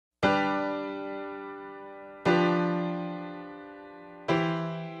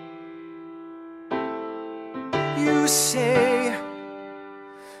say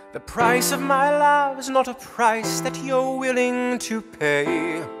the price of my love is not a price that you're willing to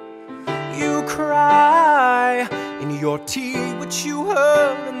pay. You cry in your tea, which you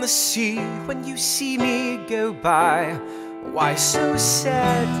hurl in the sea when you see me go by. Why so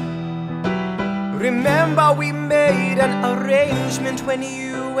sad? Remember we made an arrangement when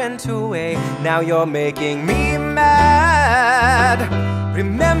you went away. Now you're making me mad.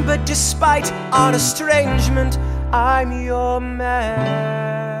 Remember, despite our estrangement, I'm your man.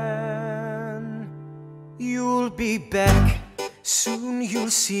 You'll be back, soon you'll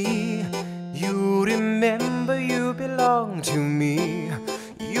see. You remember you belong to me.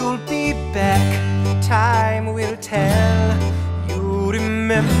 You'll be back, time will tell. You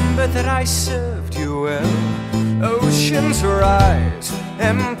remember that I served you well. Oceans rise,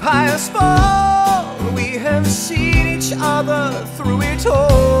 empires fall. We have seen each other through it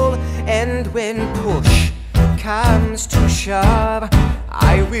all. And when push comes to shove,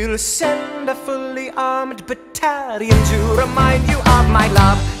 I will send a fully armed battalion to remind you of my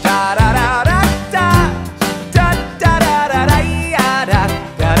love. Da da da da da, da da da da da, ya da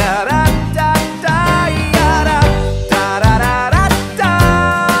da da da da da, ya da da da da da da,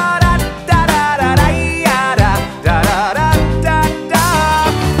 da da da da, ya da da da da da.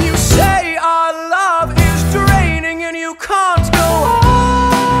 You say our love is draining and you can't go on.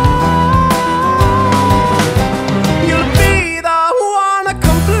 You'll be the one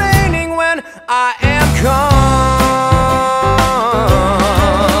complaining when I am gone.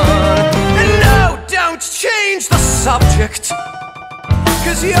 And no, don't change the subject,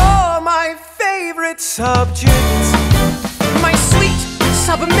 'cause you're my favorite subject. My sweet,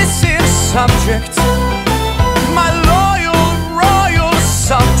 submissive subject. My loyal, royal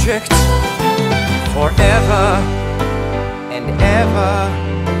subject. Forever and ever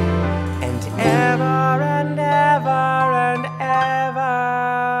and ever and ever and ever.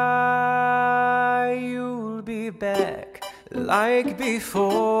 You'll be back like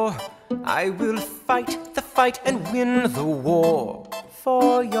before. I will fight the fight and win the war.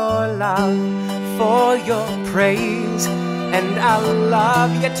 For your love, for your praise. And I'll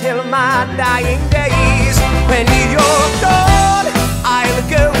love you till my dying days. When you're gone, I'll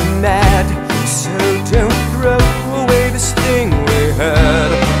go mad. So don't throw away this thing we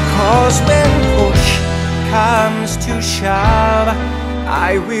had. 'Cause when push comes to shove,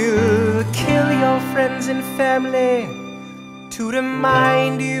 I will kill your friends and family to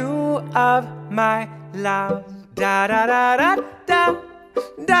remind you of my love. Da da da da da,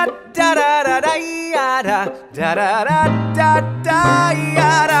 da da da da da, ya da da da da da da,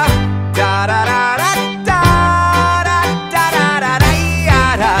 ya da da da da da.